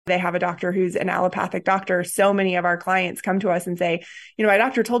They have a doctor who's an allopathic doctor. So many of our clients come to us and say, my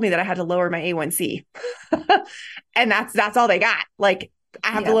doctor told me that I had to lower my A1C. And that's all they got. Like, I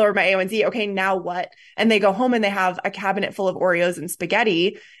have to Yeah. lower my A1C. Okay, now what? And they go home and they have a cabinet full of Oreos and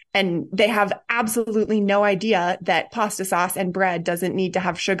spaghetti. And they have absolutely no idea that pasta sauce and bread doesn't need to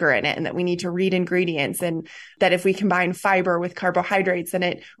have sugar in it, and that we need to read ingredients, and that if we combine fiber with carbohydrates, then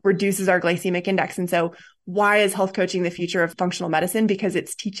it reduces our glycemic index. And so why is health coaching the future of functional medicine? Because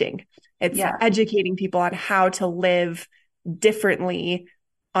it's teaching, it's Yeah. educating people on how to live differently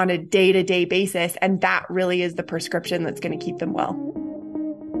on a day-to-day basis. And that really is the prescription that's going to keep them well.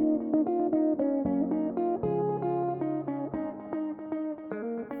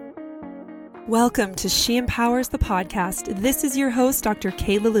 Welcome to She Empowers the podcast. This is your host, Dr.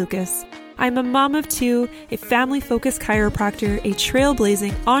 Kayla Lucas. I'm a mom of two, a family-focused chiropractor, a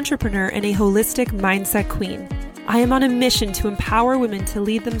trailblazing entrepreneur, and a holistic mindset queen. I am on a mission to empower women to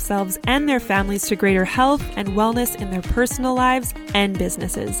lead themselves and their families to greater health and wellness in their personal lives and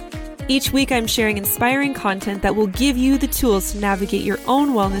businesses. Each week, I'm sharing inspiring content that will give you the tools to navigate your own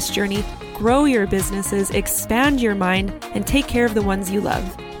wellness journey, grow your businesses, expand your mind, and take care of the ones you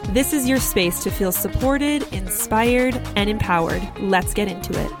love. This is your space to feel supported, inspired, and empowered. Let's get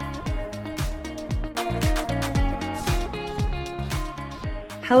into it.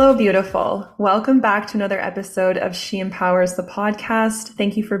 Hello, beautiful. Welcome back to another episode of She Empowers the podcast.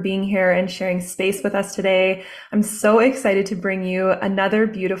 Thank you for being here and sharing space with us today. I'm so excited to bring you another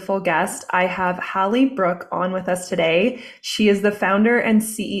beautiful guest. I have Hally Brooke on with us today. She is the founder and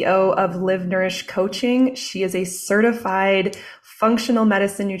CEO of Live Nourish Coaching. She is a certified functional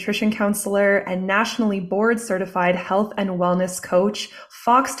medicine nutrition counselor and nationally board certified health and wellness coach,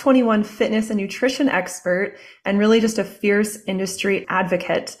 Fox 21 fitness and nutrition expert, and really just a fierce industry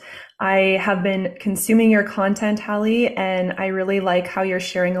advocate. I have been consuming your content, Hally, and I really like how you're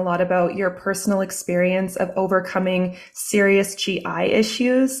sharing a lot about your personal experience of overcoming serious GI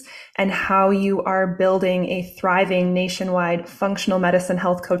issues and how you are building a thriving nationwide functional medicine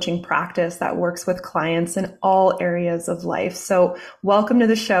health coaching practice that works with clients in all areas of life. So welcome to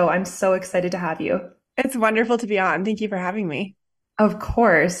the show. I'm so excited to have you. It's wonderful to be on. Thank you for having me. Of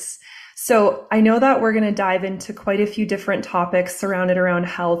course. So I know that we're going to dive into quite a few different topics surrounded around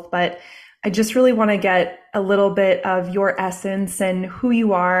health, but I just really want to get a little bit of your essence and who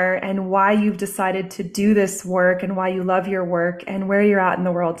you are and why you've decided to do this work and why you love your work and where you're at in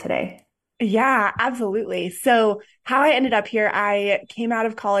the world today. Yeah, absolutely. So how I ended up here, I came out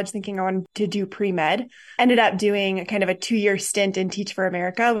of college thinking I wanted to do pre-med, ended up doing kind of a 2-year stint in Teach for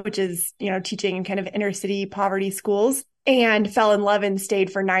America, which is, teaching in kind of inner city poverty schools, and fell in love and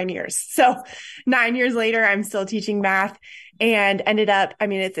stayed for 9 years. So 9 years later, I'm still teaching math and ended up,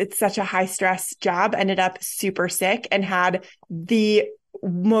 it's such a high stress job, ended up super sick and had the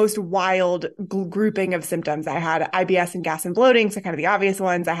most wild grouping of symptoms. I had IBS and gas and bloating, so kind of the obvious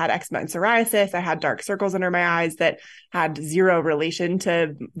ones. I had eczema and psoriasis. I had dark circles under my eyes that had zero relation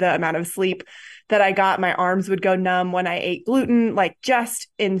to the amount of sleep that I got. My arms would go numb when I ate gluten, like just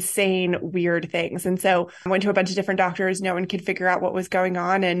insane, weird things. And so I went to a bunch of different doctors. No one could figure out what was going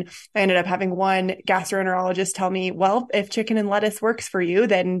on. And I ended up having one gastroenterologist tell me, well, if chicken and lettuce works for you,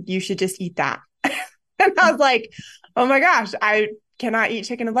 then you should just eat that. And I was like, oh my gosh, I cannot eat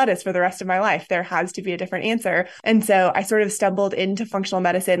chicken and lettuce for the rest of my life. There has to be a different answer. And so I sort of stumbled into functional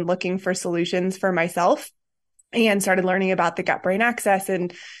medicine looking for solutions for myself and started learning about the gut brain axis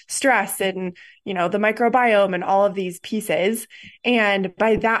and stress and, the microbiome and all of these pieces. And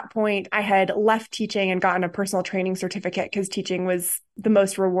by that point, I had left teaching and gotten a personal training certificate because teaching was the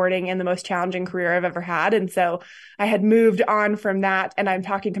most rewarding and the most challenging career I've ever had. And so I had moved on from that, and I'm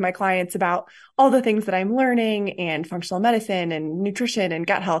talking to my clients about all the things that I'm learning and functional medicine and nutrition and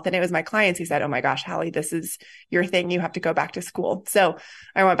gut health. And it was my clients who said, oh my gosh, Hally, this is your thing. You have to go back to school. So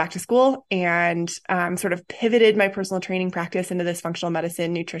I went back to school and sort of pivoted my personal training practice into this functional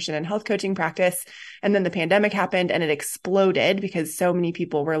medicine, nutrition, and health coaching practice. And then the pandemic happened and it exploded because so many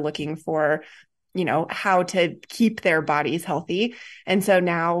people were looking for how to keep their bodies healthy. And so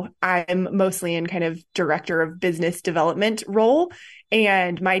now I'm mostly in kind of director of business development role,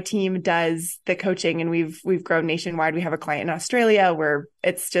 and my team does the coaching, and we've grown nationwide. We have a client in Australia where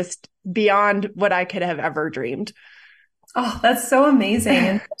it's just beyond what I could have ever dreamed. Oh, that's so amazing,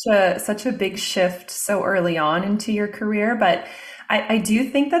 and such a big shift so early on into your career. But I do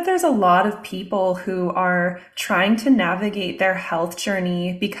think that there's a lot of people who are trying to navigate their health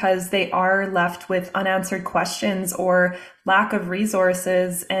journey because they are left with unanswered questions or lack of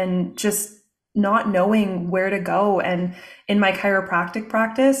resources and just not knowing where to go. And in my chiropractic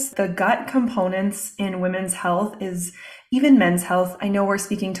practice, the gut components in women's health is even men's health. I know we're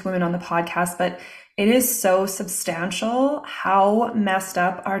speaking to women on the podcast, but it is so substantial how messed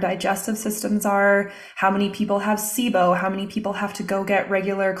up our digestive systems are, how many people have SIBO, how many people have to go get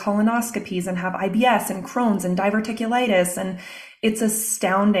regular colonoscopies and have IBS and Crohn's and diverticulitis. And it's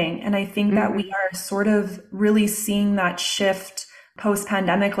astounding. And I think that we are sort of really seeing that shift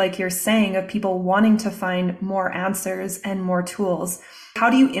post-pandemic, like you're saying, of people wanting to find more answers and more tools.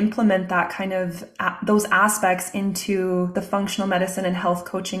 How do you implement that kind of those aspects into the functional medicine and health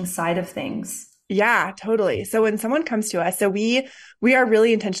coaching side of things? Yeah, totally. So when someone comes to us, so we are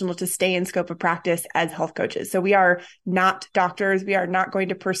really intentional to stay in scope of practice as health coaches. So we are not doctors. We are not going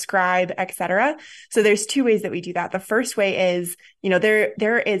to prescribe, et cetera. So there's two ways that we do that. The first way is,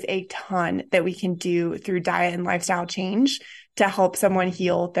 there is a ton that we can do through diet and lifestyle change to help someone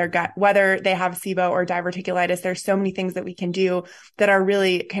heal their gut, whether they have SIBO or diverticulitis. There's so many things that we can do that are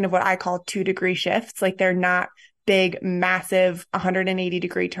really kind of what I call 2-degree shifts. Like they're not big, massive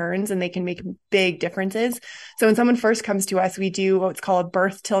 180-degree turns, and they can make big differences. So when someone first comes to us, we do what's called a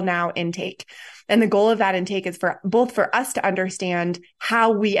birth till now intake. And the goal of that intake is for us to understand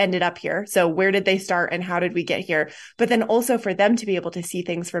how we ended up here. So where did they start and how did we get here? But then also for them to be able to see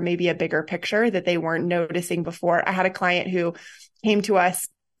things from maybe a bigger picture that they weren't noticing before. I had a client who came to us.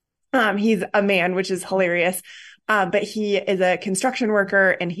 He's a man, which is hilarious. But he is a construction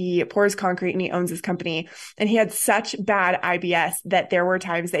worker and he pours concrete and he owns his company. And he had such bad IBS that there were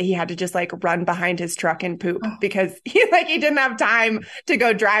times that he had to just like run behind his truck and poop because he didn't have time to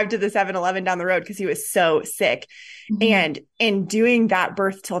go drive to the 7-Eleven down the road because he was so sick. And in doing that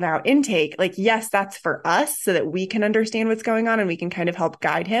birth till now intake, like, yes, that's for us so that we can understand what's going on and we can kind of help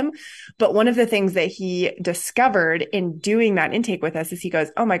guide him. But one of the things that he discovered in doing that intake with us is he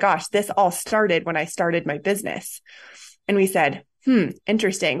goes, oh my gosh, this all started when I started my business. And we said,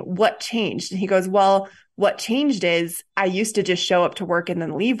 interesting. What changed? And he goes, well, what changed is I used to just show up to work and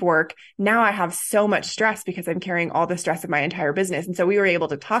then leave work. Now I have so much stress because I'm carrying all the stress of my entire business. And so we were able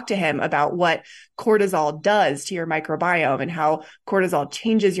to talk to him about what cortisol does to your microbiome and how cortisol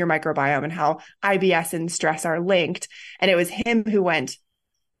changes your microbiome and how IBS and stress are linked. And it was him who went,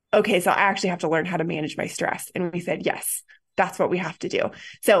 okay, so I actually have to learn how to manage my stress. And we said, yes, that's what we have to do.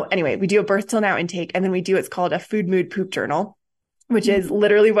 So anyway, we do a birth till now intake, and then we do what's called a food, mood, poop journal, which is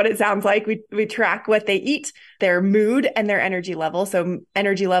literally what it sounds like. We track what they eat, their mood and their energy level. So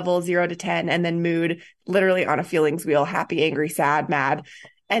energy level 0 to 10, and then mood literally on a feelings wheel, happy, angry, sad, mad,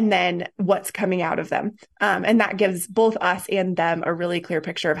 and then what's coming out of them. And that gives both us and them a really clear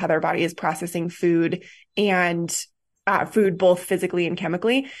picture of how their body is processing food and food, both physically and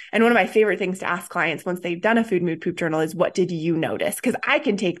chemically. And one of my favorite things to ask clients once they've done a food, mood, poop journal is, what did you notice? Because I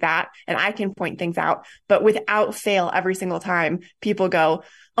can take that and I can point things out, but without fail, every single time people go,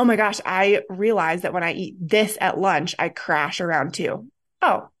 oh my gosh, I realized that when I eat this at lunch, I crash around 2.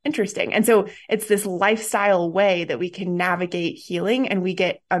 Oh, interesting. And so it's this lifestyle way that we can navigate healing, and we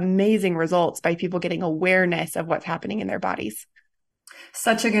get amazing results by people getting awareness of what's happening in their bodies.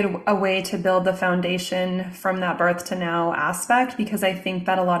 Such a way to build the foundation from that birth to now aspect, because I think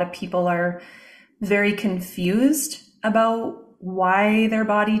that a lot of people are very confused about why their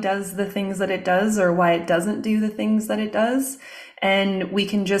body does the things that it does or why it doesn't do the things that it does. And we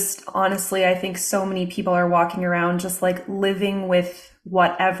can just honestly, I think so many people are walking around just like living with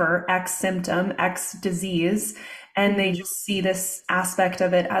whatever X symptom, X disease, and they just see this aspect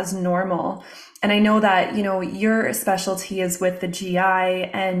of it as normal. And I know that, your specialty is with the GI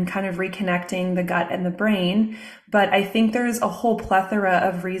and kind of reconnecting the gut and the brain, but I think there's a whole plethora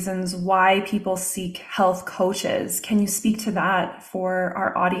of reasons why people seek health coaches. Can you speak to that for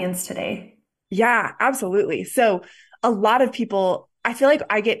our audience today? Yeah, absolutely. So a lot of people, I feel like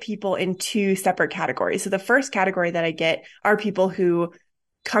I get people in 2 separate categories. So the first category that I get are people who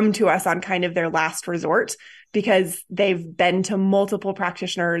come to us on kind of their last resort because they've been to multiple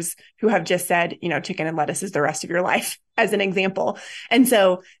practitioners who have just said, chicken and lettuce is the rest of your life, as an example. And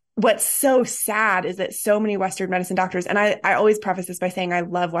so what's so sad is that so many Western medicine doctors, and I always preface this by saying I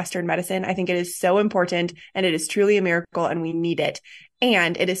love Western medicine. I think it is so important and it is truly a miracle and we need it.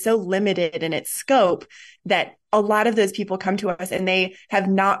 And it is so limited in its scope that a lot of those people come to us and they have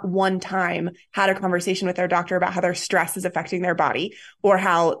not one time had a conversation with their doctor about how their stress is affecting their body or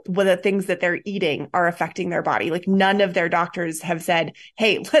how the things that they're eating are affecting their body. Like none of their doctors have said,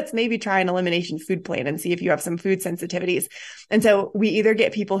 hey, let's maybe try an elimination food plan and see if you have some food sensitivities. And so we either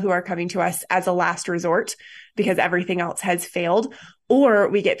get people who are coming to us as a last resort because everything else has failed, or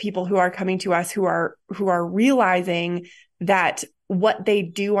we get people who are coming to us who are realizing that what they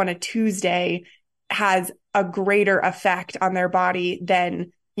do on a Tuesday has a greater effect on their body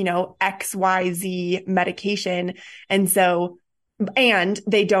than XYZ medication. And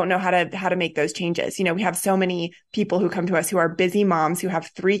they don't know how to make those changes. We have so many people who come to us who are busy moms who have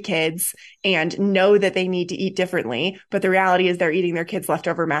 3 kids and know that they need to eat differently, but the reality is they're eating their kids'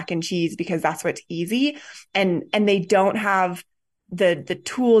 leftover mac and cheese because that's what's easy, and they don't have the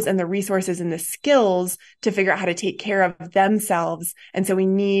tools and the resources and the skills to figure out how to take care of themselves. And so we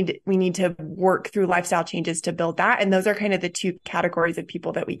need to work through lifestyle changes to build that. And those are kind of the 2 categories of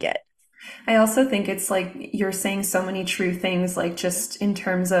people that we get. I also think it's like you're saying so many true things, like just in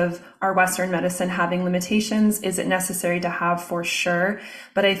terms of our Western medicine having limitations. Is it necessary to have? For sure.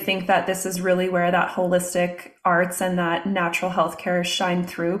 But I think that this is really where that holistic arts and that natural healthcare shine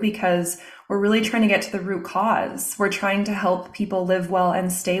through, because we're really trying to get to the root cause. We're trying to help people live well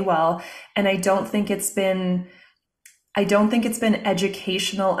and stay well. And I don't think it's been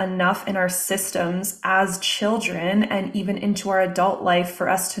educational enough in our systems as children and even into our adult life for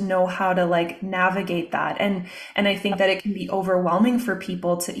us to know how to like navigate that. And I think that it can be overwhelming for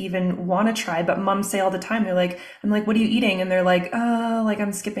people to even want to try. But moms say all the time, I'm like, what are you eating? And they're like, like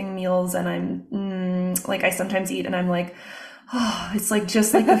I'm skipping meals and I'm like, I sometimes eat, and I'm like, oh, it's like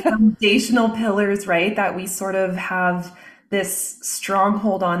just like the foundational pillars, right? That we sort of have this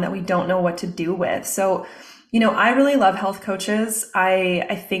stronghold on that we don't know what to do with. So I really love health coaches.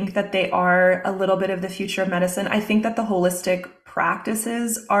 I think that they are a little bit of the future of medicine. I think that the holistic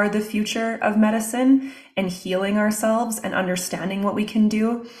practices are the future of medicine and healing ourselves and understanding what we can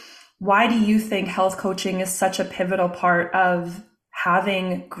do. Why do you think health coaching is such a pivotal part of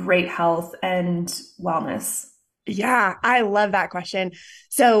having great health and wellness? Yeah, I love that question.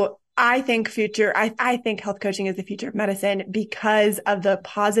 So I think health coaching is the future of medicine because of the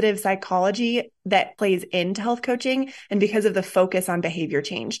positive psychology that plays into health coaching and because of the focus on behavior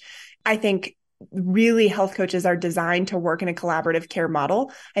change. I think really health coaches are designed to work in a collaborative care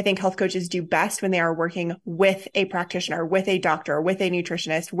model. I think health coaches do best when they are working with a practitioner, with a doctor, with a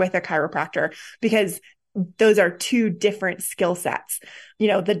nutritionist, with a chiropractor, because those are 2 different skill sets.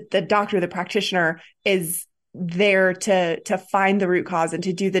 The doctor, the practitioner is there to find the root cause and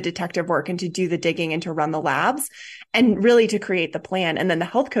to do the detective work and to do the digging and to run the labs and really to create the plan. And then the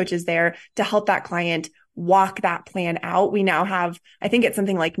health coach is there to help that client walk that plan out. We now have, I think it's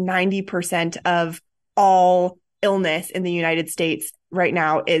something like 90% of all illness in the United States right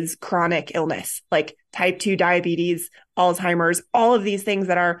now is chronic illness, like type 2 diabetes, Alzheimer's, all of these things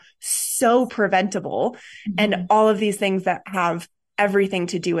that are so preventable, and all of these things that have everything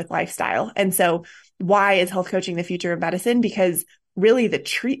to do with lifestyle. And so why is health coaching the future of medicine? Because really the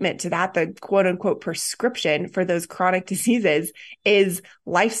treatment to that, the quote unquote prescription for those chronic diseases, is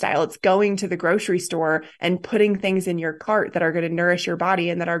lifestyle. It's going to the grocery store and putting things in your cart that are going to nourish your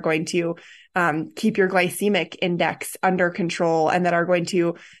body and that are going to keep your glycemic index under control and that are going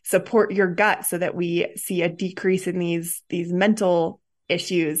to support your gut so that we see a decrease in these mental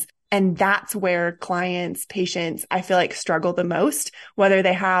issues. And that's where clients, patients, I feel like struggle the most, whether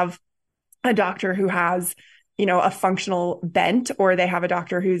they have a doctor who has, a functional bent, or they have a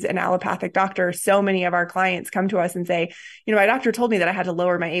doctor who's an allopathic doctor. So many of our clients come to us and say, my doctor told me that I had to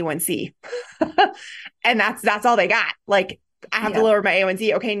lower my A1C. And that's all they got. Like, I have to lower my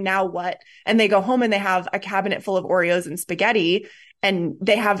A1C. Okay, now what? And they go home and they have a cabinet full of Oreos and spaghetti, and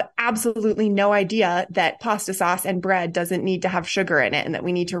they have absolutely no idea that pasta sauce and bread doesn't need to have sugar in it, and that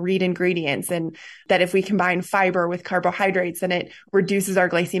we need to read ingredients, and that if we combine fiber with carbohydrates, then it reduces our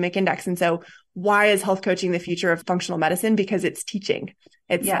glycemic index. And so why is health coaching the future of functional medicine? Because it's teaching.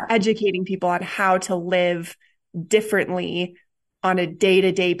 It's educating people on how to live differently on a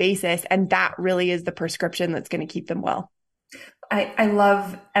day-to-day basis. And that really is the prescription that's going to keep them well. I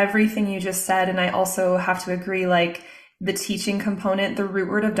love everything you just said. And I also have to agree, like, the teaching component, the root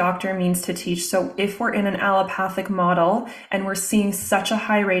word of doctor means to teach. So if we're in an allopathic model and we're seeing such a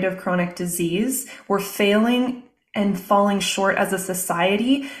high rate of chronic disease, we're failing and falling short as a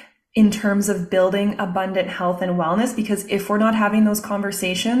society in terms of building abundant health and wellness, because if we're not having those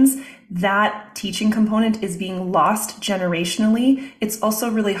conversations, that teaching component is being lost generationally. It's also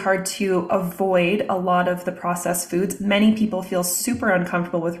really hard to avoid a lot of the processed foods. Many people feel super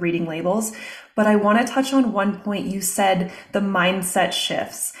uncomfortable with reading labels, but I want to touch on one point. You said the mindset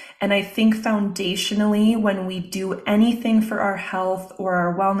shifts. And I think foundationally, when we do anything for our health or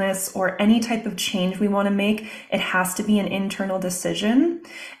our wellness or any type of change we want to make, it has to be an internal decision.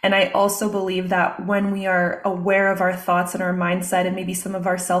 And I also believe that when we are aware of our thoughts and our mindset and maybe some of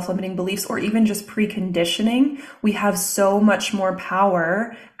our self-limiting beliefs or even just preconditioning, we have so much more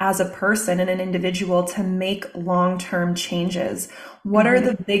power as a person and an individual to make long-term changes. What are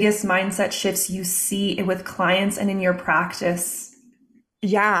the biggest mindset shifts you see with clients and in your practice?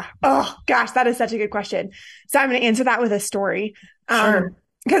 Yeah. Oh gosh, that is such a good question. So I'm going to answer that with a story. Sure.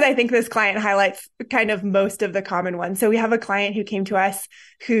 Because I think this client highlights kind of most of the common ones. So we have a client who came to us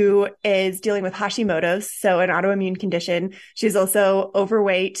who is dealing with Hashimoto's, so an autoimmune condition. She's also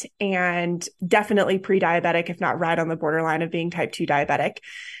overweight and definitely pre-diabetic, if not right on the borderline of being type 2 diabetic.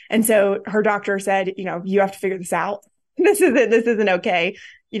 And so her doctor said, you have to figure this out. This isn't okay.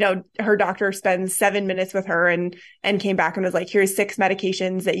 Her doctor spends 7 minutes with her and came back and was like, here's 6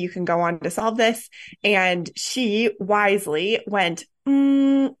 medications that you can go on to solve this. And she wisely went,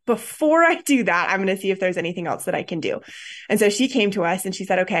 before I do that, I'm going to see if there's anything else that I can do. And so she came to us and she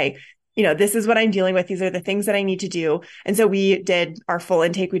said, okay, this is what I'm dealing with. These are the things that I need to do. And so we did our full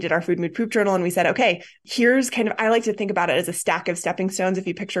intake. We did our food, mood, poop journal. And we said, okay, here's I like to think about it as a stack of stepping stones. If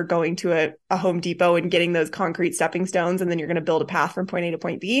you picture going to a Home Depot and getting those concrete stepping stones, and then you're going to build a path from point A to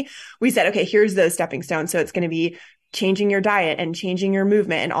point B. We said, okay, here's those stepping stones. So it's going to be changing your diet and changing your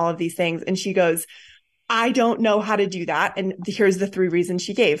movement and all of these things. And she goes, I don't know how to do that. And here's the 3 reasons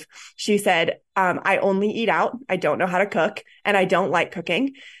she gave. She said, I only eat out. I don't know how to cook and I don't like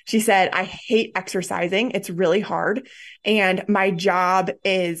cooking. She said, I hate exercising. It's really hard. And my job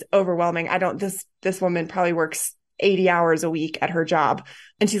is overwhelming. This woman probably works 80 hours a week at her job.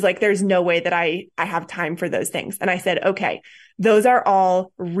 And she's like, there's no way that I have time for those things. And I said, okay, those are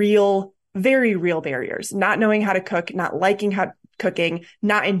all real, very real barriers. Not knowing how to cook, not liking how cooking,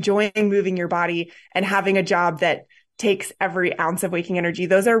 not enjoying moving your body, and having a job that takes every ounce of waking energy.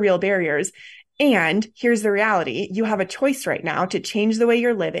 Those are real barriers. And here's the reality. You have a choice right now to change the way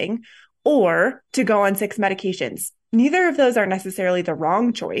you're living or to go on 6 medications. Neither of those are necessarily the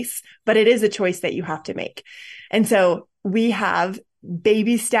wrong choice, but it is a choice that you have to make. And so we have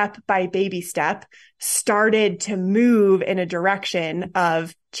baby step by baby step started to move in a direction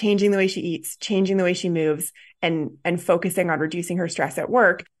of changing the way she eats, changing the way she moves, and focusing on reducing her stress at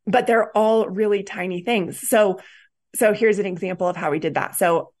work. But they're all really tiny things. So here's an example of how we did that.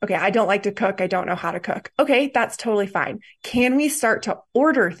 So, okay, I don't like to cook. I don't know how to cook. Okay, that's totally fine. Can we start to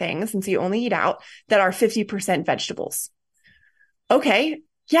order things, since you only eat out, that are 50% vegetables? Okay,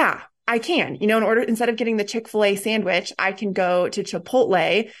 yeah, I can. Instead of getting the Chick-fil-A sandwich, I can go to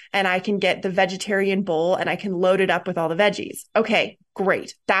Chipotle and I can get the vegetarian bowl and I can load it up with all the veggies. Okay,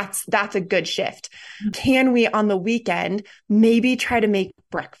 great. That's a good shift. Can we on the weekend maybe try to make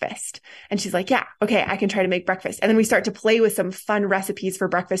breakfast? And she's like, yeah, okay, I can try to make breakfast. And then we start to play with some fun recipes for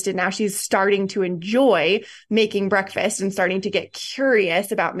breakfast. And now she's starting to enjoy making breakfast and starting to get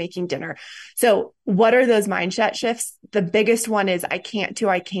curious about making dinner. So what are those mindset shifts? The biggest one is I can't to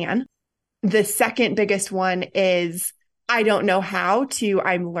I can. The second biggest one is I don't know how to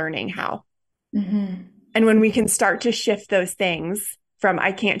I'm learning how. Mm-hmm. And when we can start to shift those things from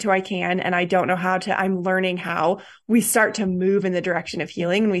I can't to I can, and I don't know how to I'm learning how, we start to move in the direction of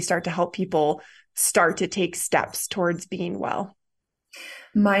healing, and we start to help people start to take steps towards being well.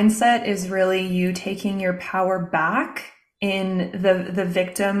 Mindset is really you taking your power back in the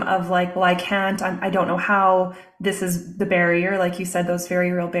victim of like, well, I can't, I don't know how, this is the barrier, like you said, those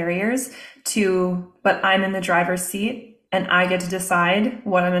very real barriers, to, but I'm in the driver's seat and I get to decide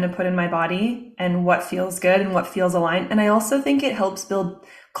what I'm going to put in my body and what feels good and what feels aligned. And I also think it helps build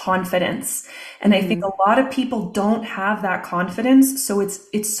confidence. And I think a lot of people don't have that confidence. So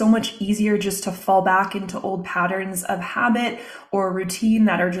it's so much easier just to fall back into old patterns of habit or routine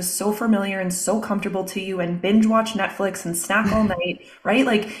that are just so familiar and so comfortable to you, and binge watch Netflix and snack all night, right?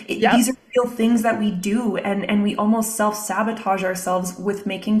 Like these are real things that we do. And we almost self-sabotage ourselves with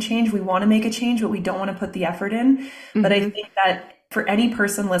making change. We want to make a change, but we don't want to put the effort in. But I think that for any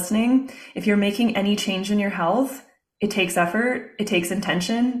person listening, if you're making any change in your health, it takes effort, it takes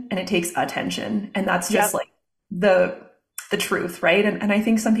intention, and it takes attention. And that's just like the truth, right? And I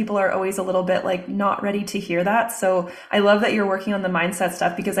think some people are always a little bit like not ready to hear that. So I love that you're working on the mindset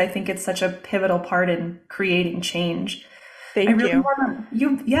stuff, because I think it's such a pivotal part in creating change. Thank I really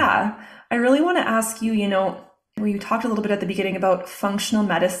you. I really want to ask you, we talked a little bit at the beginning about functional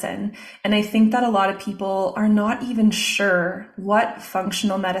medicine. And I think that a lot of people are not even sure what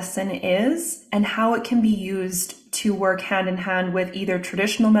functional medicine is and how it can be used to work hand in hand with either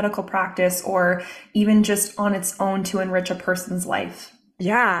traditional medical practice or even just on its own to enrich a person's life.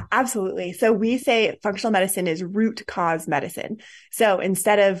 Yeah, absolutely. So we say functional medicine is root cause medicine. So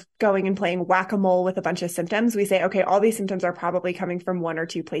instead of going and playing whack-a-mole with a bunch of symptoms, we say, okay, all these symptoms are probably coming from 1 or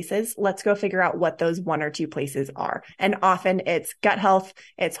 2 places. Let's go figure out what those 1 or 2 places are. And often it's gut health,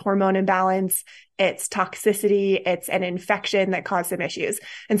 it's hormone imbalance, it's toxicity, it's an infection that caused some issues.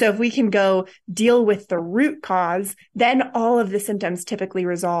 And so if we can go deal with the root cause, then all of the symptoms typically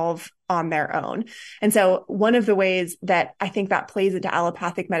resolve on their own. And so one of the ways that I think that plays into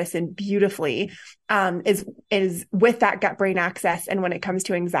allopathic medicine beautifully is with that gut-brain axis and when it comes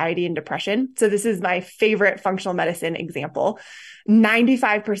to anxiety and depression. So this is my favorite functional medicine example.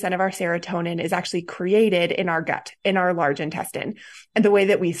 95% of our serotonin is actually created in our gut, in our large intestine. And the way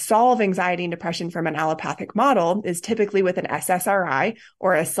that we solve anxiety and depression from an allopathic model is typically with an SSRI,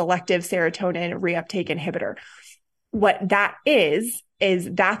 or a selective serotonin reuptake inhibitor. What that is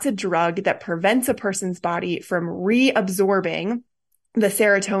that's a drug that prevents a person's body from reabsorbing the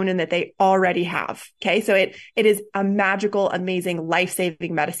serotonin that they already have. Okay. So it is a magical, amazing,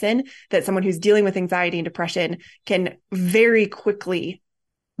 life-saving medicine that someone who's dealing with anxiety and depression can very quickly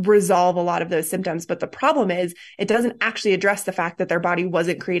resolve a lot of those symptoms. But the problem is it doesn't actually address the fact that their body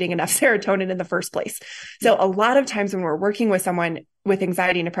wasn't creating enough serotonin in the first place. So a lot of times when we're working with someone with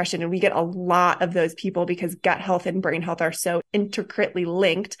anxiety and depression, and we get a lot of those people because gut health and brain health are so intricately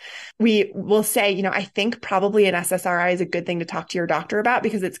linked, we will say, I think probably an SSRI is a good thing to talk to your doctor about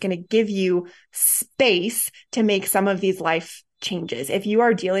because it's going to give you space to make some of these life changes. If you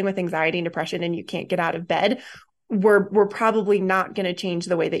are dealing with anxiety and depression and you can't get out of bed, we're probably not going to change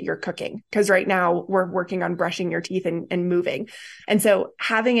the way that you're cooking, because right now we're working on brushing your teeth and moving. And so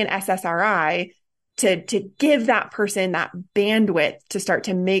having an SSRI to give that person that bandwidth to start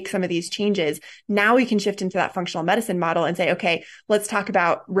to make some of these changes, now we can shift into that functional medicine model and say, okay, let's talk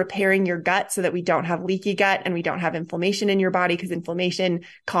about repairing your gut so that we don't have leaky gut and we don't have inflammation in your body, because inflammation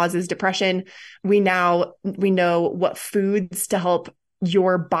causes depression. We know what foods to help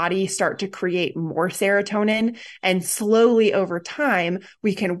your body start to create more serotonin. And slowly over time,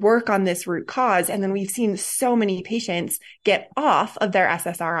 we can work on this root cause. And then we've seen so many patients get off of their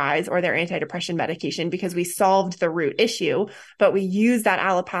SSRIs or their antidepressant medication because we solved the root issue, but we use that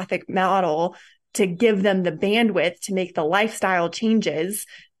allopathic model to give them the bandwidth to make the lifestyle changes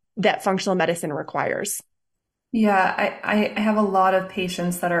that functional medicine requires. Yeah, I have a lot of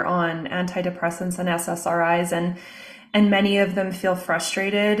patients that are on antidepressants and SSRIs, and many of them feel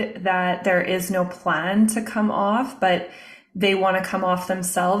frustrated that there is no plan to come off, but they want to come off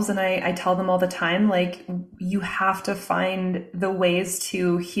themselves. And I tell them all the time, like, you have to find the ways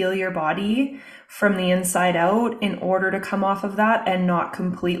to heal your body from the inside out in order to come off of that and not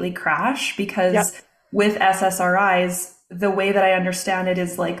completely crash. Because with SSRIs, the way that I understand it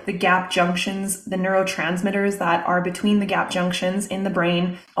is like the gap junctions, the neurotransmitters that are between the gap junctions in the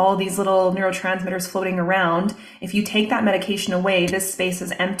brain, all these little neurotransmitters floating around. If you take that medication away, this space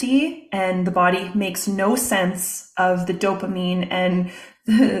is empty and the body makes no sense of the dopamine and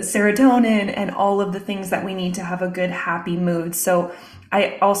the serotonin and all of the things that we need to have a good, happy mood. So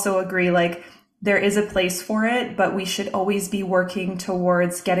I also agree, like, there is a place for it, but we should always be working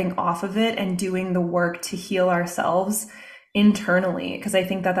towards getting off of it and doing the work to heal ourselves internally, because I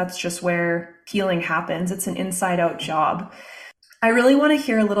think that that's just where healing happens. It's an inside out job. I really want to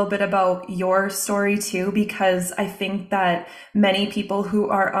hear a little bit about your story too, because I think that many people who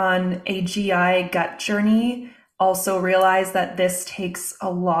are on a GI gut journey also realize that this takes a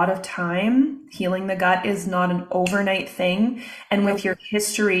lot of time. Healing the gut is not an overnight thing. And with your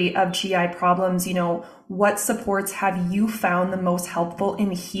history of GI problems, what supports have you found the most helpful in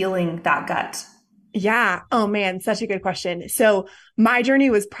healing that gut? Yeah. Oh man, such a good question. So my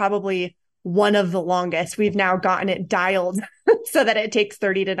journey was probably one of the longest. We've now gotten it dialed so that it takes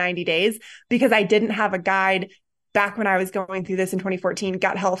 30 to 90 days, because I didn't have a guide. Back when I was going through this in 2014,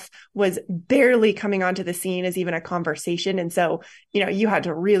 gut health was barely coming onto the scene as even a conversation. And so, you had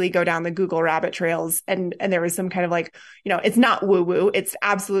to really go down the Google rabbit trails, and there was some kind of like, it's not woo-woo, it's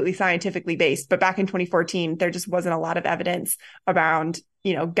absolutely scientifically based. But back in 2014, there just wasn't a lot of evidence around,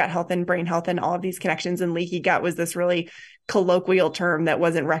 gut health and brain health and all of these connections. And leaky gut was this really colloquial term that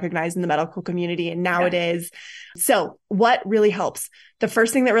wasn't recognized in the medical community. And now it is. So what really helps? The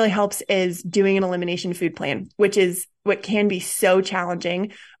first thing that really helps is doing an elimination food plan, which is what can be so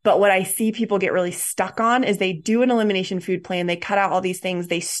challenging. But what I see people get really stuck on is they do an elimination food plan, they cut out all these things,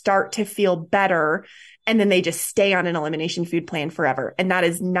 they start to feel better, and then they just stay on an elimination food plan forever. And that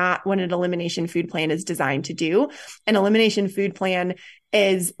is not what an elimination food plan is designed to do. An elimination food plan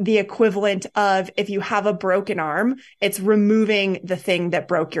is the equivalent of, if you have a broken arm, it's removing the thing that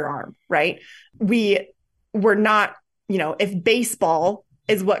broke your arm, right? We're not, if baseball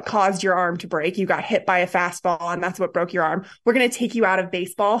is what caused your arm to break, you got hit by a fastball and that's what broke your arm, we're going to take you out of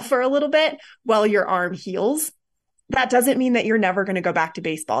baseball for a little bit while your arm heals. That doesn't mean that you're never going to go back to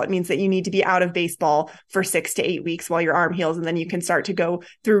baseball. It means that you need to be out of baseball for 6 to 8 weeks while your arm heals, and then you can start to go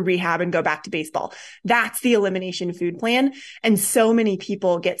through rehab and go back to baseball. That's the elimination food plan. And so many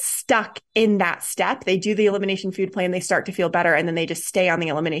people get stuck in that step. They do the elimination food plan, they start to feel better, and then they just stay on the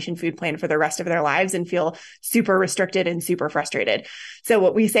elimination food plan for the rest of their lives and feel super restricted and super frustrated. So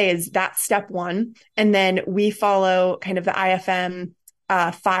what we say is that's step one. And then we follow kind of the IFM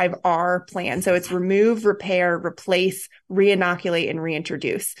 5R plan. So it's remove, repair, replace, re-inoculate, and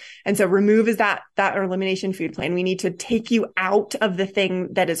reintroduce. And so remove is that elimination food plan. We need to take you out of the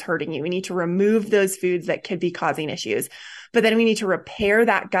thing that is hurting you. We need to remove those foods that could be causing issues. But then we need to repair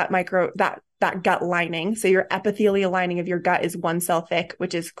that that gut lining. So your epithelial lining of your gut is 1 cell thick,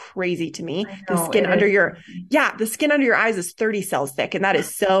 which is crazy to me. The skin under your eyes is 30 cells thick. And that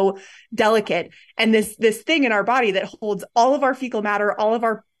is so delicate. And this thing in our body that holds all of our fecal matter, all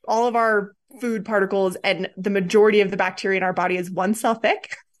of our food particles, and the majority of the bacteria in our body is 1 cell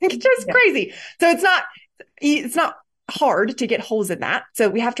thick. It's just crazy. So it's not hard to get holes in that. So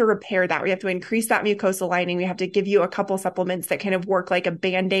we have to repair that. We have to increase that mucosal lining. We have to give you a couple supplements that kind of work like a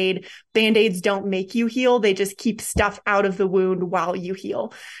Band-Aid. Band-Aids don't make you heal. They just keep stuff out of the wound while you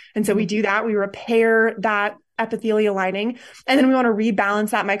heal. And so we do that. We repair that epithelial lining. And then we want to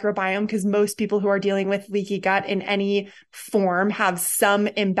rebalance that microbiome, because most people who are dealing with leaky gut in any form have some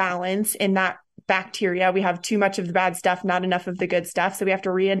imbalance in that bacteria. We have too much of the bad stuff, not enough of the good stuff. So we have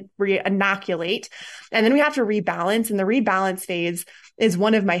to re-inoculate, and then we have to rebalance. And the rebalance phase is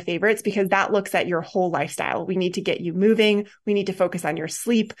one of my favorites because that looks at your whole lifestyle. We need to get you moving. We need to focus on your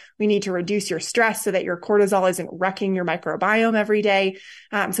sleep. We need to reduce your stress so that your cortisol isn't wrecking your microbiome every day.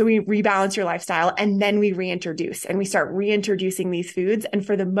 So we rebalance your lifestyle, and then we reintroduce, and we start reintroducing these foods. And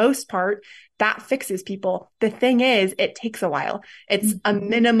for the most part, that fixes people. The thing is, it takes a while. It's a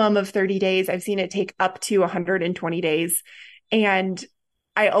minimum of 30 days. I've seen it take up to 120 days. And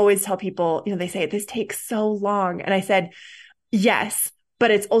I always tell people, they say, this takes so long. And I said, yes, but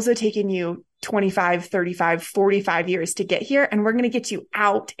it's also taken you 25, 35, 45 years to get here. And we're going to get you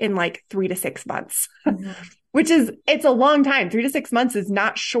out in like 3 to 6 months, it's a long time. 3 to 6 months is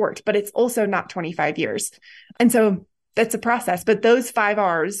not short, but it's also not 25 years. And so that's a process. But those 5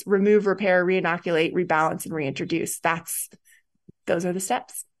 R's, remove, repair, reinoculate, rebalance, and reintroduce, those are the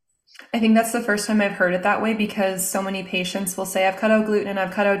steps. I think that's the first time I've heard it that way, because so many patients will say, I've cut out gluten,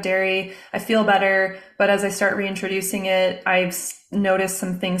 I've cut out dairy, I feel better. But as I start reintroducing it, I've noticed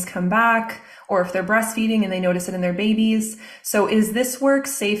some things come back, or if they're breastfeeding and they notice it in their babies. So is this work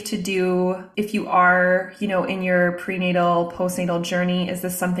safe to do if you are, in your prenatal, postnatal journey? Is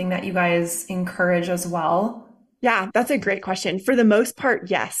this something that you guys encourage as well? Yeah, that's a great question. For the most part,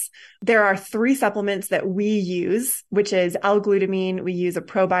 yes. There are 3 supplements that we use, which is L-glutamine, we use a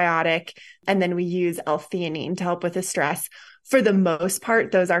probiotic, and then we use L-theanine to help with the stress. For the most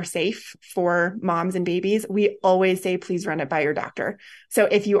part, those are safe for moms and babies. We always say, please run it by your doctor. So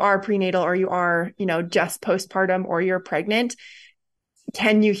if you are prenatal, or you are, just postpartum, or you're pregnant,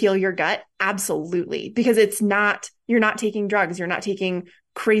 can you heal your gut? Absolutely. Because you're not taking drugs. You're not taking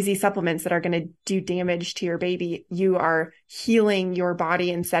crazy supplements that are going to do damage to your baby. You are healing your body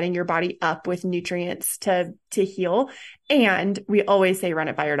and setting your body up with nutrients to heal. And we always say, run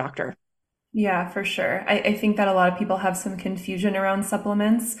it by your doctor. Yeah, for sure. I think that a lot of people have some confusion around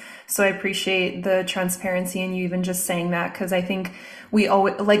supplements. So I appreciate the transparency and you even just saying that, because I think we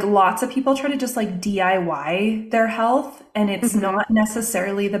always, lots of people try to just DIY their health, and it's not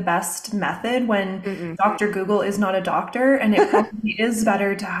necessarily the best method when Dr. Google is not a doctor, and it probably is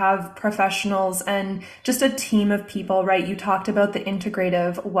better to have professionals and just a team of people, right? You talked about the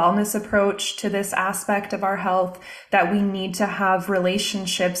integrative wellness approach to this aspect of our health, that we need to have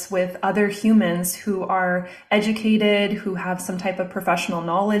relationships with other humans who are educated, who have some type of professional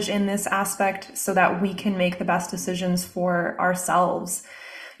knowledge in this aspect, so that we can make the best decisions for ourselves.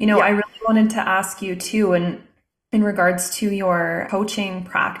 I really wanted to ask you too, and in regards to your coaching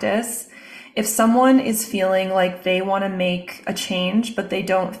practice, if someone is feeling like they want to make a change, but they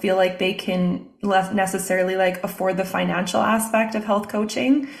don't feel like they can necessarily afford the financial aspect of health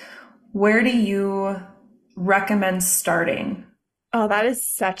coaching, where do you recommend starting? Oh, that is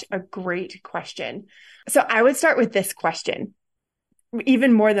such a great question. So I would start with this question,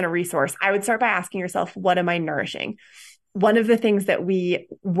 even more than a resource. I would start by asking yourself, what am I nourishing? One of the things that we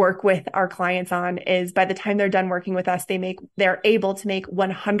work with our clients on is, by the time they're done working with us, they're able to make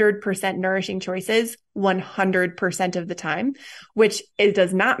 100% nourishing choices 100% of the time, which it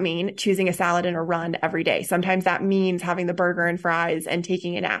does not mean choosing a salad and a run every day. Sometimes that means having the burger and fries and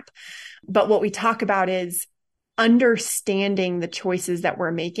taking a nap. But what we talk about is understanding the choices that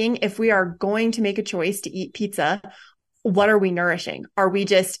we're making. If we are going to make a choice to eat pizza, what are we nourishing? Are we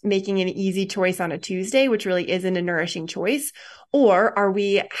just making an easy choice on a Tuesday, which really isn't a nourishing choice? Or are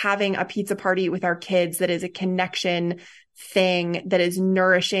we having a pizza party with our kids that is a connection thing that is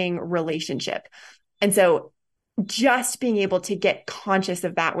nourishing relationship? And so just being able to get conscious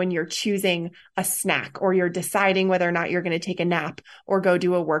of that when you're choosing a snack, or you're deciding whether or not you're going to take a nap or go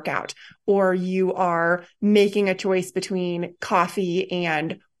do a workout, or you are making a choice between coffee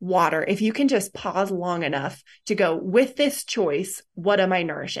and water. If you can just pause long enough to go, with this choice, what am I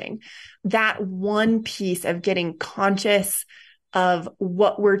nourishing? That one piece of getting conscious of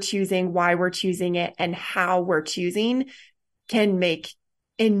what we're choosing, why we're choosing it, and how we're choosing can make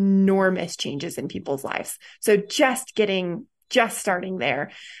enormous changes in people's lives. So just starting there.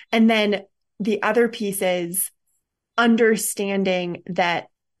 And then the other piece is understanding that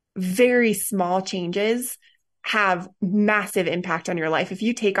very small changes have massive impact on your life. If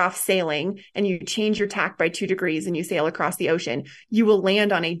you take off sailing and you change your tack by 2 degrees and you sail across the ocean, you will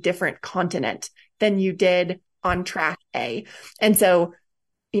land on a different continent than you did on track A. And so,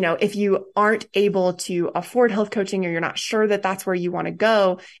 if you aren't able to afford health coaching, or you're not sure that that's where you want to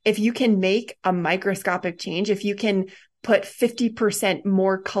go, if you can make a microscopic change, if you can put 50%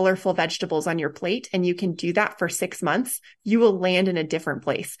 more colorful vegetables on your plate, and you can do that for 6 months, you will land in a different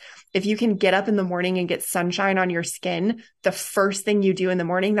place. If you can get up in the morning and get sunshine on your skin, the first thing you do in the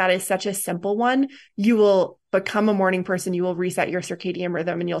morning, that is such a simple one, you will become a morning person. You will reset your circadian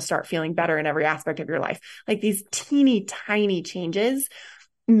rhythm, and you'll start feeling better in every aspect of your life. Like, these teeny tiny changes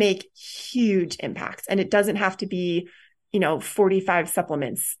make huge impacts. And it doesn't have to be, 45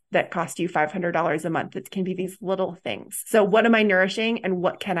 supplements that cost you $500 a month. It can be these little things. So what am I nourishing, and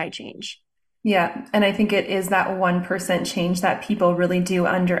what can I change? Yeah. And I think it is that 1% change that people really do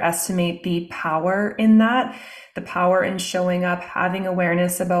underestimate the power in that, the power in showing up, having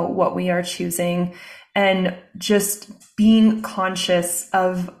awareness about what we are choosing, and just being conscious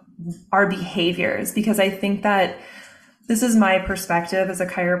of our behaviors. Because I think that this is my perspective as a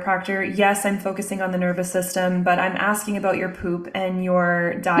chiropractor. Yes, I'm focusing on the nervous system, but I'm asking about your poop and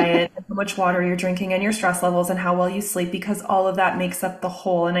your diet, and how much water you're drinking, and your stress levels, and how well you sleep, because all of that makes up the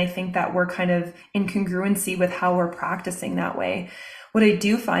whole. And I think that we're kind of in congruency with how we're practicing that way. What I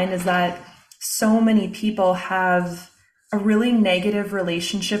do find is that so many people have a really negative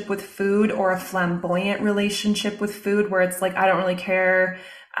relationship with food, or a flamboyant relationship with food, where it's like, I don't really care,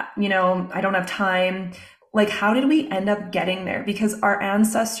 I don't have time. Like, how did we end up getting there? Because our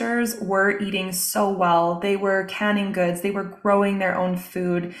ancestors were eating so well. They were canning goods. They were growing their own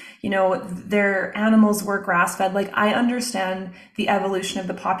food. Their animals were grass-fed. Like, I understand the evolution of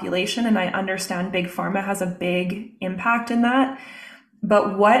the population, and I understand Big Pharma has a big impact in that.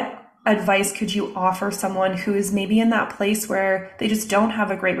 But what advice could you offer someone who is maybe in that place where they just don't have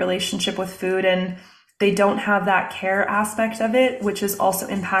a great relationship with food, and they don't have that care aspect of it, which is also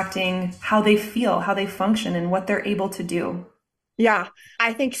impacting how they feel, how they function, and what they're able to do? Yeah,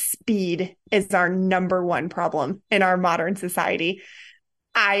 I think speed is our number one problem in our modern society.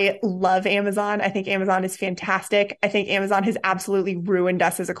 I love Amazon. I think Amazon is fantastic. I think Amazon has absolutely ruined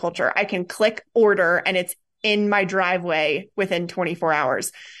us as a culture. I can click order and it's in my driveway within 24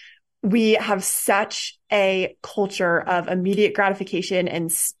 hours. We have such a culture of immediate gratification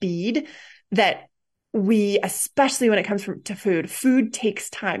and speed that especially when it comes to food takes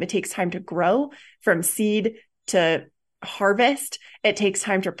time. It takes time to grow from seed to harvest. It takes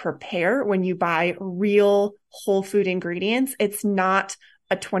time to prepare. When you buy real whole food ingredients, it's not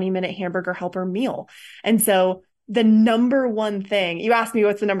a 20-minute hamburger helper meal. And so the number one thing, you asked me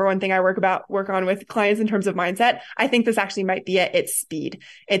what's the number one thing I work on with clients in terms of mindset. I think this actually might be it. It's speed.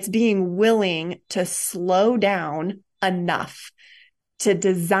 It's being willing to slow down enough to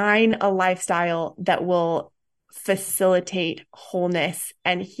design a lifestyle that will facilitate wholeness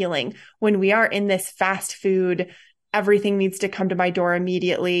and healing. When we are in this fast food, everything needs to come to my door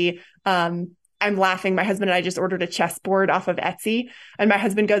immediately. I'm laughing. My husband and I just ordered a chessboard off of Etsy. And my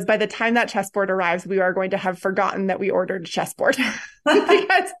husband goes, by the time that chessboard arrives, we are going to have forgotten that we ordered a chessboard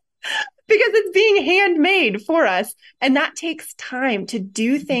because it's being handmade for us. And that takes time to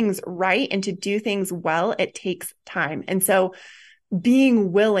do things right and to do things well. It takes time. And so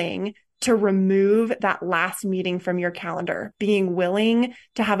being willing to remove that last meeting from your calendar, being willing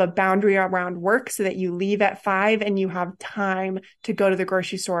to have a boundary around work so that you leave at 5 and you have time to go to the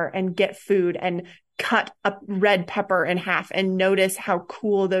grocery store and get food and cut a red pepper in half and notice how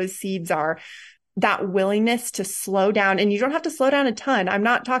cool those seeds are. That willingness to slow down, and you don't have to slow down a ton. I'm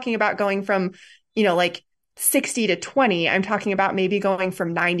not talking about going from, like 60 to 20. I'm talking about maybe going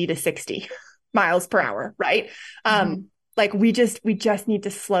from 90 to 60. miles per hour, right? Like we just need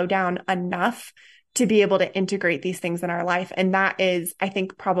to slow down enough to be able to integrate these things in our life. And that is, I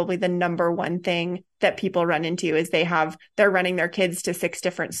think, probably the number one thing that people run into is they're running their kids to 6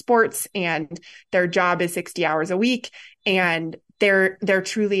 different sports and their job is 60 hours a week. And there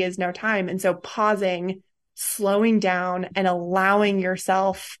truly is no time. And so pausing, slowing down, and allowing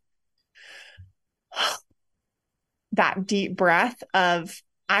yourself that deep breath of,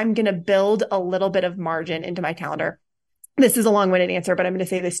 I'm going to build a little bit of margin into my calendar. This is a long-winded answer, but I'm going to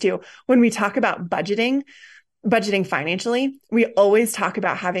say this too. When we talk about budgeting financially, we always talk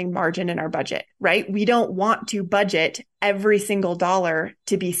about having margin in our budget, right? We don't want to budget every single dollar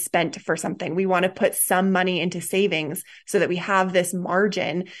to be spent for something. We want to put some money into savings so that we have this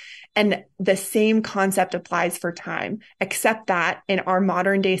margin. And the same concept applies for time, except that in our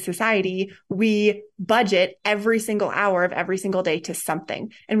modern day society, we budget every single hour of every single day to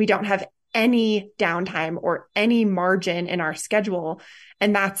something, and we don't have any downtime or any margin in our schedule.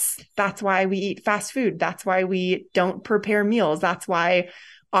 And that's why we eat fast food. That's why we don't prepare meals. That's why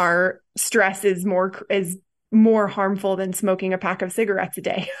our stress is more harmful than smoking a pack of cigarettes a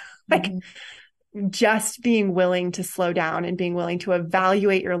day. Like just being willing to slow down and being willing to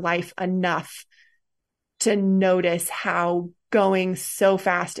evaluate your life enough to notice how going so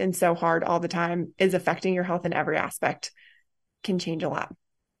fast and so hard all the time is affecting your health in every aspect can change a lot.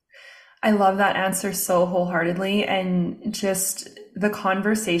 I love that answer so wholeheartedly. And just the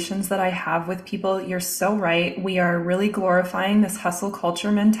conversations that I have with people, you're so right. We are really glorifying this hustle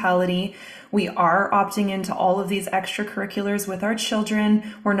culture mentality. We are opting into all of these extracurriculars with our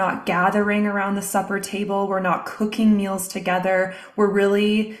children. We're not gathering around the supper table. We're not cooking meals together. We're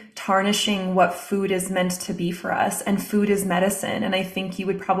really tarnishing what food is meant to be for us. And food is medicine. And I think you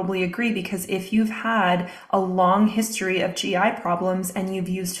would probably agree, because if you've had a long history of GI problems and you've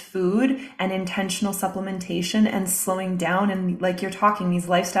used food and intentional supplementation and slowing down and, like you're talking, these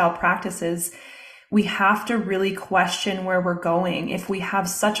lifestyle practices, we have to really question where we're going. If we have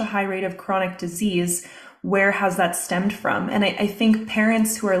such a high rate of chronic disease, where has that stemmed from? And I think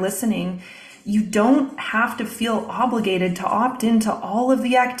parents who are listening, you don't have to feel obligated to opt into all of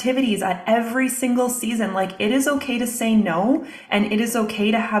the activities at every single season. Like, it is okay to say no, and it is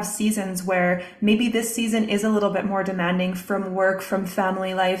okay to have seasons where maybe this season is a little bit more demanding from work, from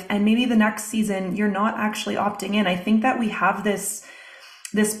family life, and maybe the next season you're not actually opting in. I think that we have this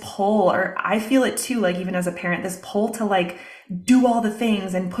pull, or I feel it too, like even as a parent, this pull to like do all the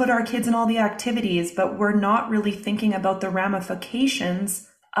things and put our kids in all the activities, but we're not really thinking about the ramifications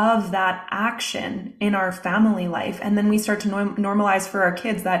of that action in our family life. And then we start to normalize for our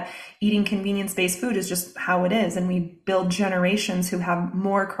kids that eating convenience-based food is just how it is. And we build generations who have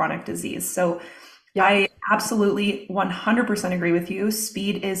more chronic disease. So yeah. I absolutely 100% agree with you.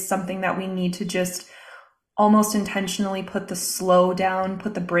 Speed is something that we need to just almost intentionally put the slow down,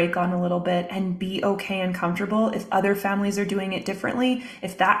 put the brake on a little bit, and be okay and comfortable. If other families are doing it differently,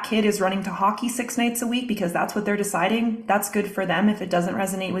 if that kid is running to hockey 6 nights a week because that's what they're deciding, that's good for them. If it doesn't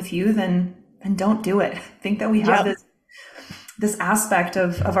resonate with you, then don't do it. I think that we have this aspect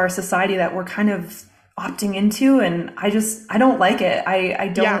of our society that we're kind of opting into, and I don't like it. I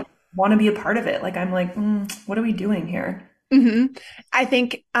don't want to be a part of it. Like, I'm like, what are we doing here? Mm-hmm. I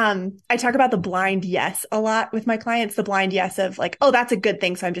think I talk about the blind yes a lot with my clients, the blind yes of like, oh, that's a good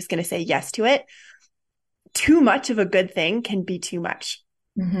thing, so I'm just going to say yes to it. Too much of a good thing can be too much,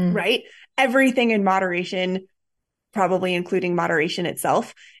 right? Everything in moderation, probably including moderation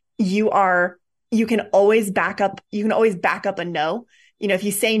itself. You can always back up a no. You know, if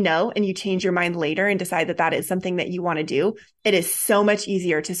you say no and you change your mind later and decide that that is something that you want to do, it is so much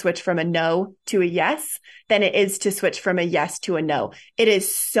easier to switch from a no to a yes than it is to switch from a yes to a no. It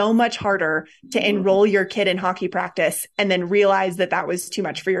is so much harder to enroll your kid in hockey practice and then realize that that was too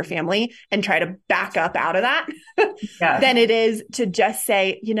much for your family and try to back up out of that than it is to just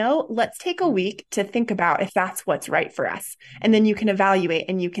say, you know, let's take a week to think about if that's what's right for us. And then you can evaluate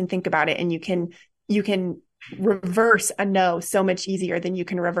and you can think about it, and you can reverse a no so much easier than you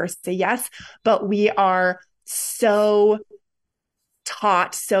can reverse a yes. But we are so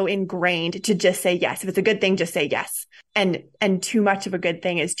taught, so ingrained to just say yes. If it's a good thing, just say yes. And too much of a good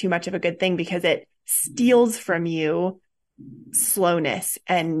thing is too much of a good thing because it steals from you slowness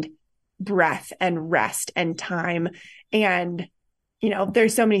and breath and rest and time. And, you know,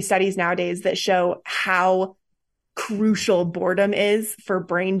 there's so many studies nowadays that show how crucial boredom is for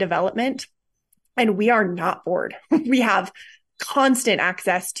brain development. And we are not bored. We have constant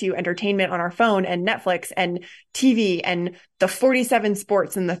access to entertainment on our phone and Netflix and TV and the 47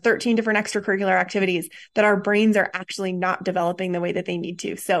 sports and the 13 different extracurricular activities that our brains are actually not developing the way that they need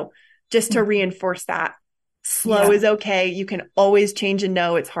to. So just to reinforce that slow is okay. You can always change a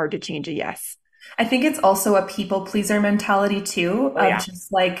no. It's hard to change a yes. I think it's also a people pleaser mentality too, Oh, of yeah.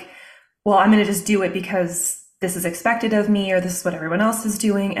 just like, well, I'm going to just do it because this is expected of me or this is what everyone else is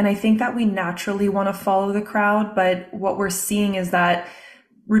doing. And I think that we naturally want to follow the crowd. But what we're seeing is that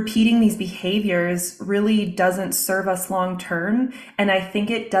repeating these behaviors really doesn't serve us long term. And I think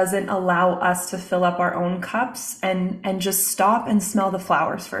it doesn't allow us to fill up our own cups and just stop and smell the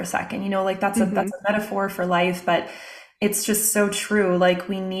flowers for a second. You know, like that's a metaphor for life, but it's just so true. Like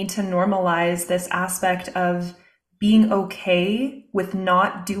we need to normalize this aspect of being okay with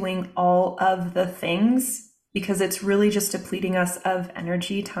not doing all of the things, because it's really just depleting us of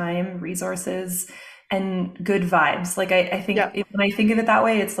energy, time, resources, and good vibes. Like I think when I think of it that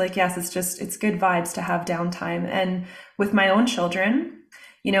way, it's like, yes, it's good vibes to have downtime. And with my own children,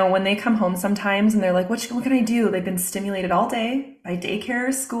 you know, when they come home sometimes and they're like, what can I do? They've been stimulated all day by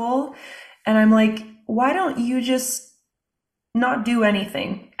daycare, school. And I'm like, why don't you just not do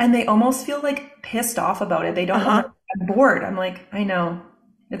anything? And they almost feel like pissed off about it. They don't want to, I'm bored. I'm like, I know,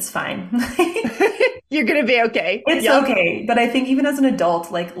 it's fine. You're going to be okay. It's okay. But I think even as an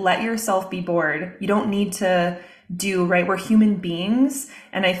adult, like let yourself be bored. You don't need to do, right? We're human beings.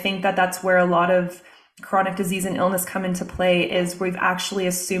 And I think that that's where a lot of chronic disease and illness come into play, is we've actually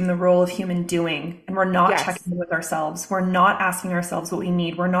assumed the role of human doing, and we're not checking in with ourselves. We're not asking ourselves what we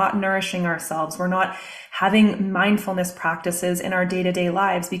need. We're not nourishing ourselves. We're not having mindfulness practices in our day-to-day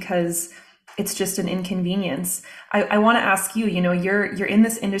lives because it's just an inconvenience. I want to ask you, you know, you're in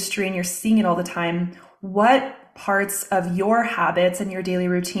this industry and you're seeing it all the time. What parts of your habits and your daily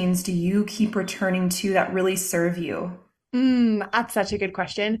routines do you keep returning to that really serve you? That's such a good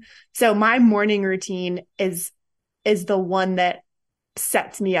question. So my morning routine is the one that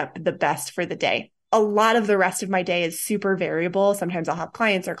sets me up the best for the day. A lot of the rest of my day is super variable. Sometimes I'll have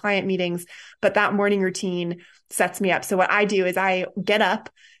clients or client meetings, but that morning routine sets me up. So what I do is I get up,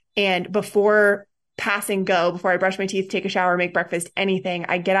 and before I brush my teeth, take a shower, make breakfast, anything,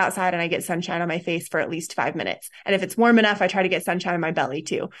 I get outside and I get sunshine on my face for at least 5 minutes. And if it's warm enough, I try to get sunshine on my belly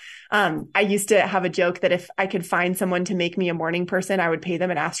too. I used to have a joke that if I could find someone to make me a morning person, I would pay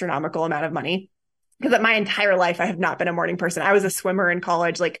them an astronomical amount of money. Because my entire life, I have not been a morning person. I was a swimmer in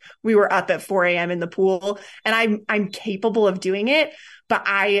college. Like we were up at 4 a.m. in the pool, and I'm capable of doing it, but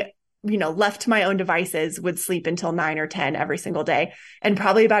left to my own devices, would sleep until 9 or 10 every single day. And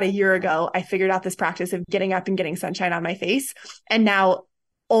probably about a year ago, I figured out this practice of getting up and getting sunshine on my face. And now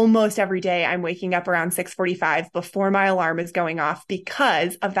almost every day I'm waking up around 6:45 before my alarm is going off,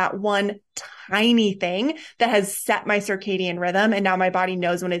 because of that one tiny thing that has set my circadian rhythm. And now my body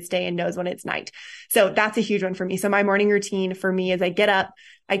knows when it's day and knows when it's night. So that's a huge one for me. So my morning routine for me is I get up,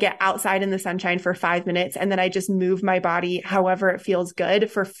 I get outside in the sunshine for 5 minutes, and then I just move my body however it feels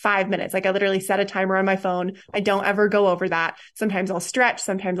good for 5 minutes. Like I literally set a timer on my phone. I don't ever go over that. Sometimes I'll stretch.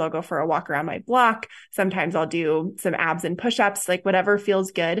 Sometimes I'll go for a walk around my block. Sometimes I'll do some abs and push-ups, like whatever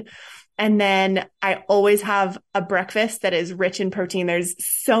feels good. And then I always have a breakfast that is rich in protein. There's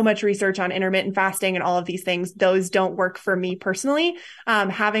so much research on intermittent fasting and all of these things. Those don't work for me personally.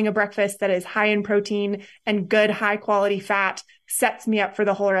 Having a breakfast that is high in protein and good high quality fat sets me up for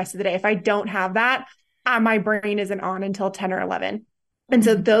the whole rest of the day. If I don't have that, my brain isn't on until 10 or 11. And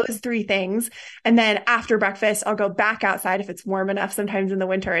so those three things. And then after breakfast, I'll go back outside if it's warm enough. Sometimes in the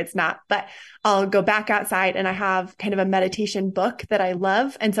winter, it's not, but I'll go back outside and I have kind of a meditation book that I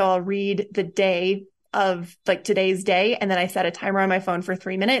love. And so I'll read the day of like today's day. And then I set a timer on my phone for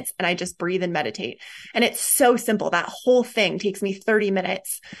 3 minutes and I just breathe and meditate. And it's so simple. That whole thing takes me 30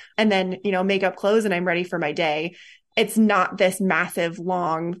 minutes, and then, makeup, clothes, and I'm ready for my day. It's not this massive,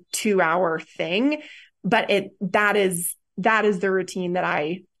 long 2-hour thing, but that is the routine that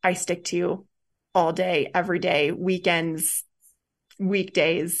I stick to all day, every day, weekends,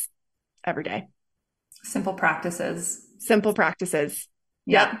 weekdays, every day. Simple practices.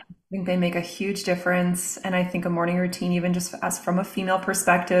 Yeah. I think they make a huge difference. And I think a morning routine, even just as from a female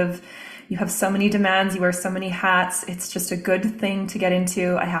perspective, you have so many demands, you wear so many hats. It's just a good thing to get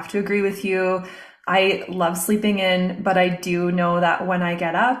into. I have to agree with you. I love sleeping in, but I do know that when I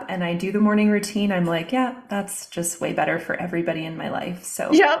get up and I do the morning routine, I'm like, yeah, that's just way better for everybody in my life.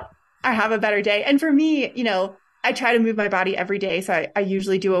 So yep, I have a better day. And for me, I try to move my body every day. So I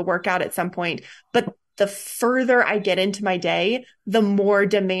usually do a workout at some point, but the further I get into my day, the more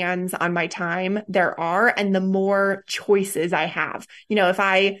demands on my time there are and the more choices I have. If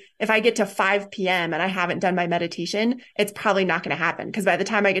I get to 5 p.m. and I haven't done my meditation, it's probably not going to happen, because by the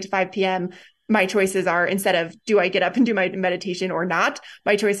time I get to 5 p.m., my choices are, instead of do I get up and do my meditation or not,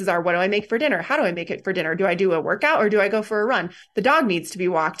 my choices are, what do I make for dinner? How do I make it for dinner? Do I do a workout or do I go for a run? The dog needs to be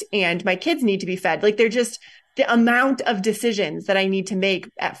walked and my kids need to be fed. Like they're just the amount of decisions that I need to make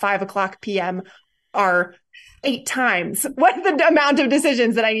at 5:00 p.m. are 8 times what the amount of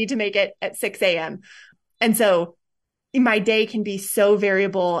decisions that I need to make it at 6 a.m. And so my day can be so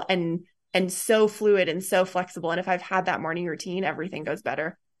variable and so fluid and so flexible. And if I've had that morning routine, everything goes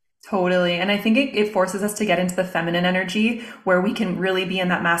better. Totally. And I think it forces us to get into the feminine energy where we can really be in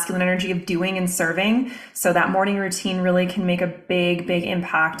that masculine energy of doing and serving. So that morning routine really can make a big, big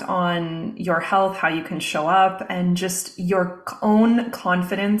impact on your health, how you can show up, and just your own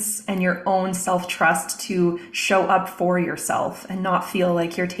confidence and your own self-trust to show up for yourself and not feel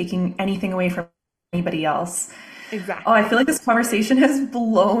like you're taking anything away from anybody else. Exactly. Oh, I feel like this conversation has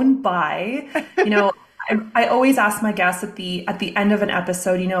blown by. I always ask my guests at the end of an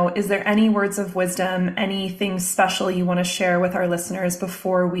episode, is there any words of wisdom, anything special you want to share with our listeners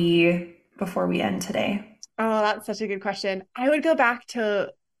before we end today? Oh, that's such a good question. I would go back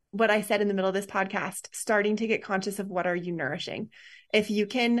to what I said in the middle of this podcast, starting to get conscious of what are you nourishing. If you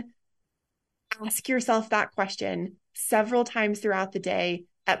can ask yourself that question several times throughout the day,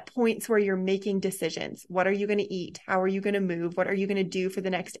 at points where you're making decisions. What are you going to eat? How are you going to move? What are you going to do for the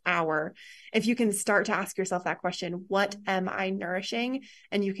next hour? If you can start to ask yourself that question, what am I nourishing?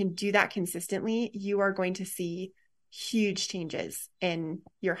 And you can do that consistently, you are going to see huge changes in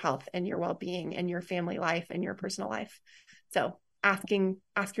your health and your well-being and your family life and your personal life. So ask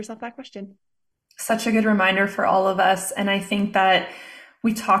yourself that question. Such a good reminder for all of us. And I think that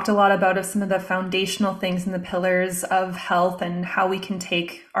we talked a lot about some of the foundational things and the pillars of health and how we can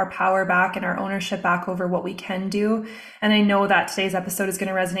take our power back and our ownership back over what we can do. And I know that today's episode is going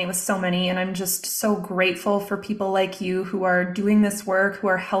to resonate with so many. And I'm just so grateful for people like you who are doing this work, who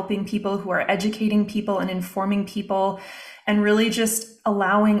are helping people, who are educating people and informing people, and really just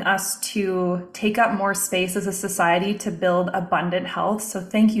allowing us to take up more space as a society to build abundant health. So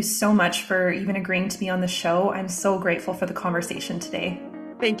thank you so much for even agreeing to be on the show. I'm so grateful for the conversation today.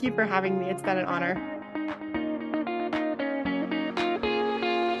 Thank you for having me. It's been an honor.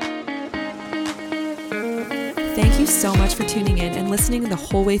 Thank you so much for tuning in and listening the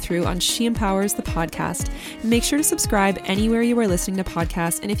whole way through on She Empowers the podcast. Make sure to subscribe anywhere you are listening to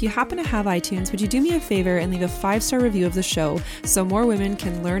podcasts. And if you happen to have iTunes, would you do me a favor and leave a 5-star review of the show so more women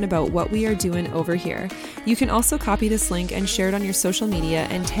can learn about what we are doing over here. You can also copy this link and share it on your social media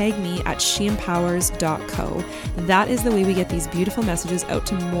and tag me at sheempowers.co. That is the way we get these beautiful messages out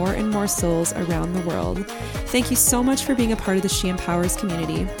to more and more souls around the world. Thank you so much for being a part of the She Empowers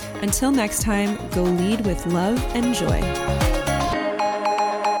community. Until next time, go lead with love and joy.